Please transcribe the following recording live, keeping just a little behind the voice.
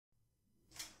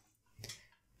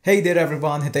Hey there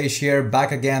everyone, Hitesh here,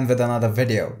 back again with another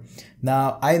video.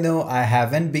 Now I know I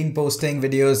haven't been posting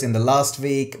videos in the last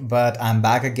week, but I'm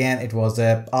back again. It was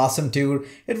an awesome tour.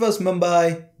 It was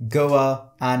Mumbai, Goa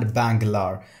and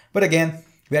Bangalore. But again,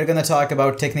 we are going to talk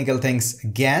about technical things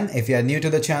again. If you are new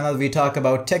to the channel, we talk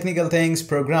about technical things,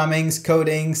 programmings,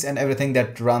 codings and everything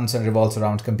that runs and revolves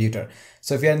around computer.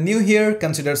 So if you are new here,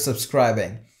 consider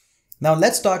subscribing. Now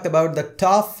let's talk about the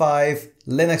top 5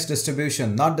 Linux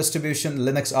distribution, not distribution,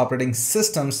 Linux operating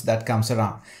systems that comes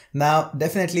around. Now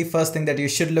definitely first thing that you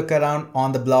should look around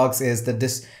on the blogs is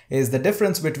the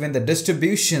difference between the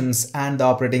distributions and the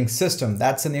operating system.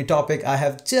 That's a new topic I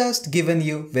have just given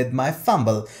you with my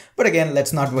fumble. But again,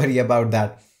 let's not worry about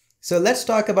that. So let's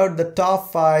talk about the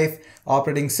top 5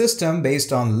 operating system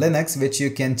based on Linux, which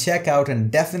you can check out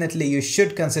and definitely you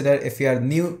should consider if you are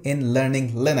new in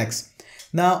learning Linux.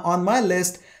 Now on my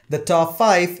list, in the top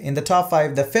 5,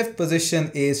 the 5th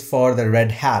position is for the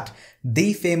Red Hat,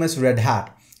 the famous Red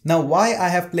Hat. Now why I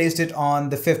have placed it on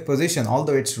the 5th position,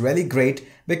 although it's really great,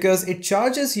 because it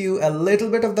charges you a little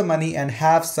bit of the money and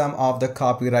have some of the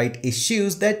copyright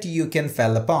issues that you can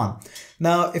fall upon.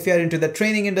 Now, if you're into the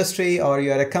training industry or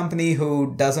you're a company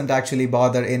who doesn't actually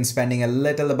bother in spending a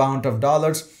little amount of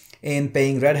dollars in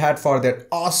paying Red Hat for their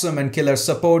awesome and killer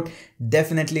support,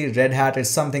 definitely Red Hat is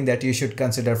something that you should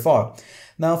consider for.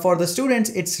 Now for the students,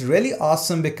 it's really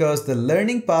awesome because the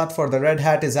learning path for the Red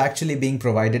Hat is actually being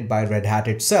provided by Red Hat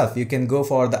itself. You can go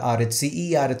for the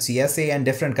RHCE, RHCSA and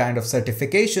different kind of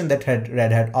certification that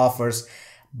Red Hat offers,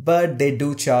 but they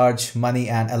do charge money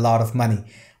and a lot of money.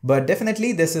 But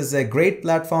definitely this is a great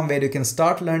platform where you can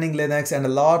start learning Linux, and a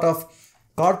lot of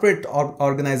corporate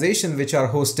organizations which are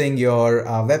hosting your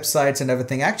websites and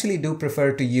everything actually do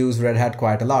prefer to use Red Hat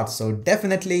quite a lot. So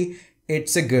definitely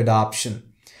it's a good option.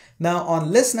 Now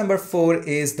on list number 4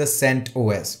 is the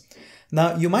CentOS.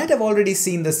 Now you might have already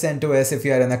seen the CentOS if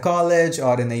you are in a college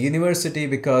or in a university,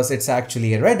 because it's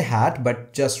actually a Red Hat,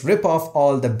 but just rip off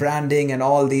all the branding and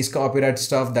all these copyright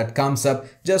stuff that comes up.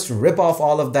 Just rip off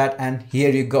all of that and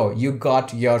here you go. You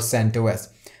got your CentOS.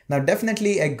 Now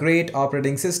definitely a great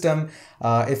operating system.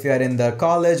 If you are in the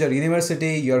college or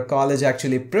university, your college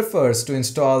actually prefers to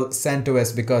install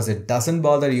CentOS because it doesn't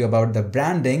bother you about the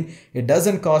branding. It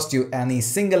doesn't cost you any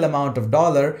single amount of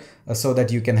dollar so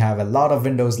that you can have a lot of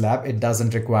Windows lab. It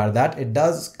doesn't require that. It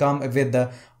does come with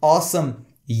the awesome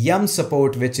Yum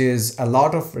support, which is a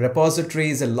lot of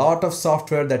repositories, a lot of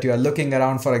software that you are looking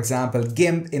around. For example,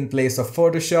 GIMP in place of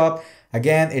Photoshop.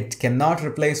 Again, it cannot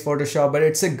replace Photoshop, but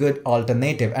it's a good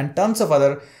alternative, and tons of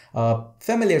other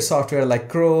familiar software like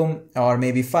Chrome or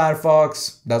maybe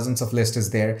Firefox. Dozens of list is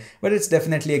there, but it's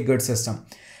definitely a good system.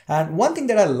 And one thing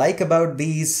that I like about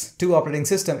these two operating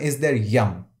systems is their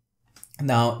Yum.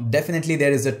 Now definitely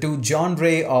there is a two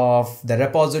genre of the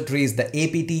repositories, the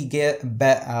apt-get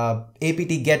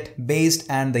based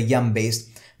and the Yum based.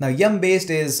 Now Yum based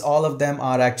is all of them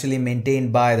are actually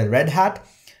maintained by the Red Hat.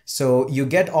 So you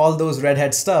get all those Red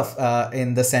Hat stuff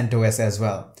in the CentOS as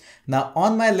well. Now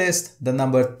on my list, the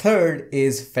number 3rd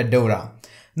is Fedora.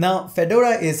 Now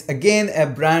Fedora is again a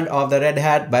brand of the Red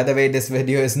Hat. By the way, this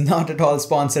video is not at all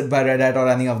sponsored by Red Hat or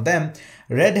any of them.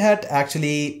 Red Hat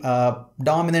actually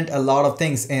dominate a lot of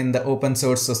things in the open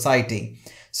source society.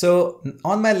 So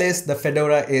on my list, the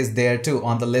Fedora is there too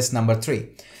on the list number 3.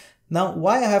 Now,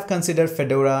 why I have considered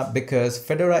Fedora? Because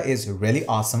Fedora is really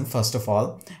awesome, first of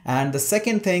all. And the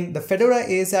second thing, the Fedora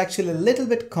is actually a little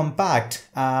bit compact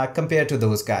compared to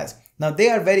those guys. Now, they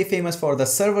are very famous for the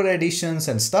server editions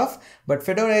and stuff, but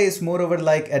Fedora is moreover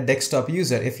like a desktop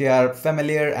user. If you are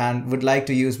familiar and would like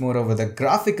to use moreover the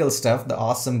graphical stuff, the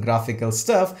awesome graphical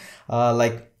stuff,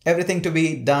 like everything to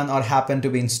be done or happen to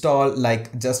be installed,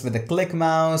 like just with a click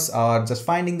mouse or just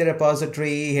finding the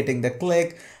repository, hitting the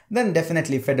click, then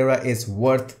definitely Fedora is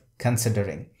worth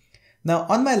considering. Now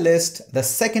on my list, the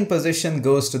 2nd position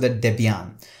goes to the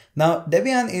Debian. Now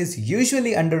Debian is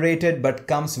usually underrated but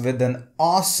comes with an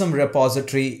awesome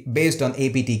repository based on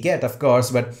apt-get, of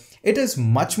course, but it is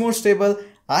much more stable.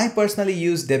 I personally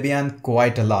use Debian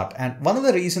quite a lot, and one of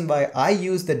the reasons why I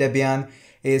use the Debian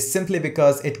is simply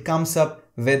because it comes up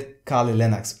with Kali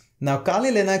Linux. Now Kali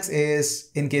Linux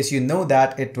is, in case you know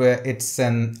that, it's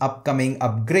an upcoming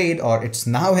upgrade, or it's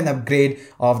now an upgrade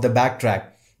of the Backtrack.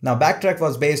 Now Backtrack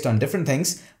was based on different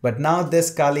things, but now this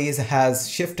Kali has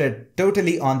shifted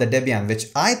totally on the Debian, which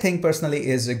I think personally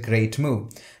is a great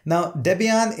move. Now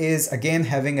Debian is again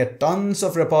having a tons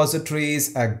of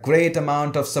repositories, a great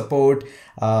amount of support,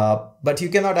 but you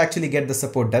cannot actually get the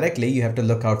support directly. You have to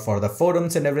look out for the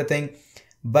forums and everything.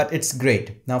 but it's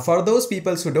great. Now, for those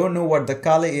people who don't know what the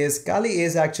Kali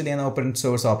is actually an open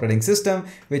source operating system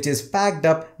which is packed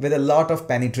up with a lot of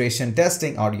penetration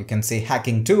testing, or you can say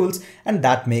hacking tools, and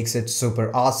that makes it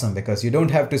super awesome because you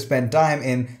don't have to spend time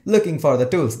in looking for the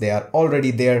tools. They are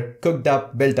already there, cooked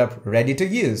up, built up, ready to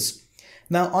use.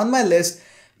 Now, on my list,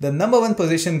 the number one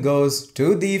position goes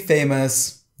to the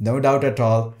famous, no doubt at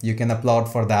all, you can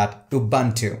applaud for that,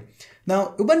 Ubuntu.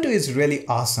 Now, Ubuntu is really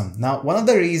awesome. Now, one of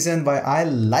the reasons why I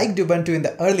liked Ubuntu in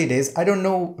the early days, I don't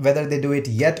know whether they do it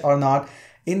yet or not.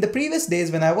 In the previous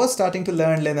days, when I was starting to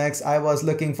learn Linux, I was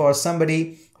looking for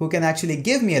somebody who can actually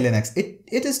give me a Linux.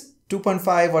 It is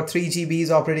 2.5 or 3 GBs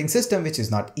operating system, which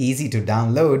is not easy to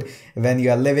download when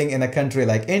you are living in a country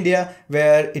like India,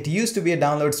 where it used to be a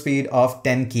download speed of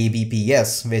 10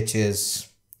 kbps, which is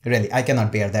really, I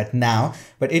cannot bear that now,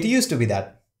 but it used to be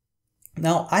that.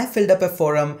 Now, I filled up a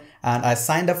forum and I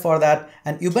signed up for that,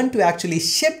 and Ubuntu actually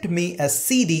shipped me a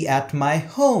CD at my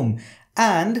home,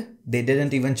 and they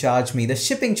didn't even charge me the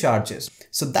shipping charges.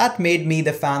 So that made me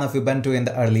the fan of Ubuntu in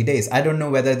the early days. I don't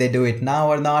know whether they do it now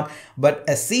or not, but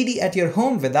a CD at your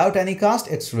home without any cost,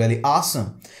 it's really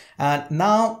awesome. And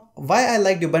now, why I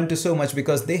liked Ubuntu so much,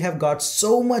 because they have got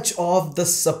so much of the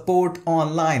support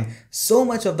online. So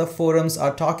much of the forums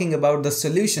are talking about the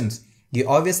solutions. You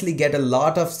obviously get a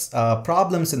lot of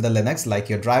problems in the Linux, like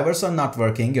your drivers are not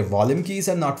working, your volume keys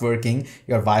are not working,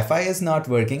 your Wi-Fi is not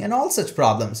working, and all such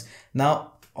problems.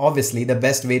 Now, obviously, the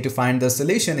best way to find the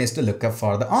solution is to look up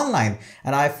for the online.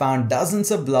 And I found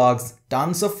dozens of blogs,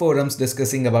 tons of forums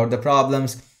discussing about the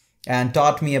problems, and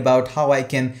taught me about how I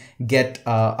can get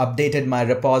updated my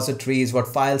repositories, what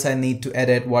files I need to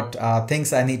edit, what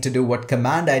things I need to do, what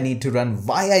command I need to run,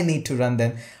 why I need to run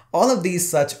them. All of these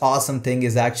such awesome thing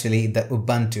is actually the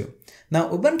Ubuntu. Now,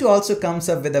 Ubuntu also comes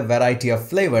up with a variety of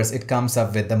flavors. It comes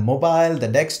up with the mobile, the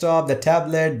desktop, the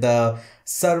tablet, the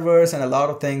servers, and a lot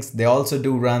of things. They also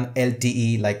do run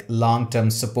LTE, like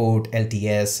long-term support,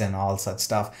 LTS, and all such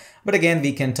stuff. But again,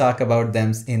 we can talk about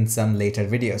them in some later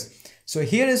videos. So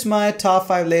here is my top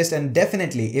 5 list, and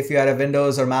definitely if you are a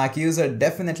Windows or Mac user,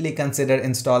 definitely consider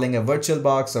installing a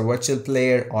VirtualBox or Virtual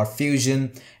Player or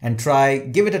Fusion and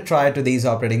give it a try to these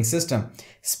operating system.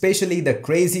 Especially the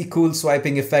crazy cool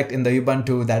swiping effect in the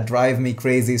Ubuntu that drive me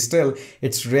crazy still.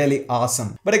 It's really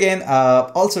awesome. But again,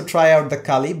 also try out the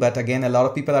Kali. But again, a lot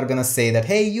of people are gonna say that,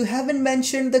 hey, you haven't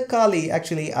mentioned the Kali.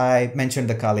 Actually, I mentioned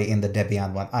the Kali in the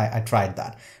Debian one. I tried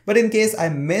that. But in case I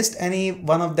missed any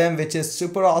one of them, which is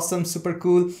super awesome, super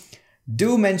cool,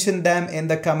 do mention them in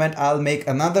the comment. I'll make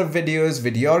another videos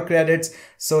with your credits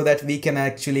so that we can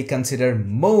actually consider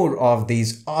more of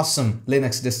these awesome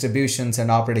Linux distributions and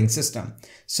operating system.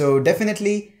 So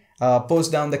definitely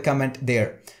post down the comment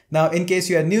there. Now, in case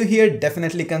you are new here,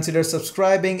 definitely consider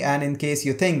subscribing. And in case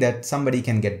you think that somebody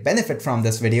can get benefit from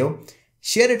this video,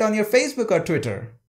 share it on your Facebook or Twitter.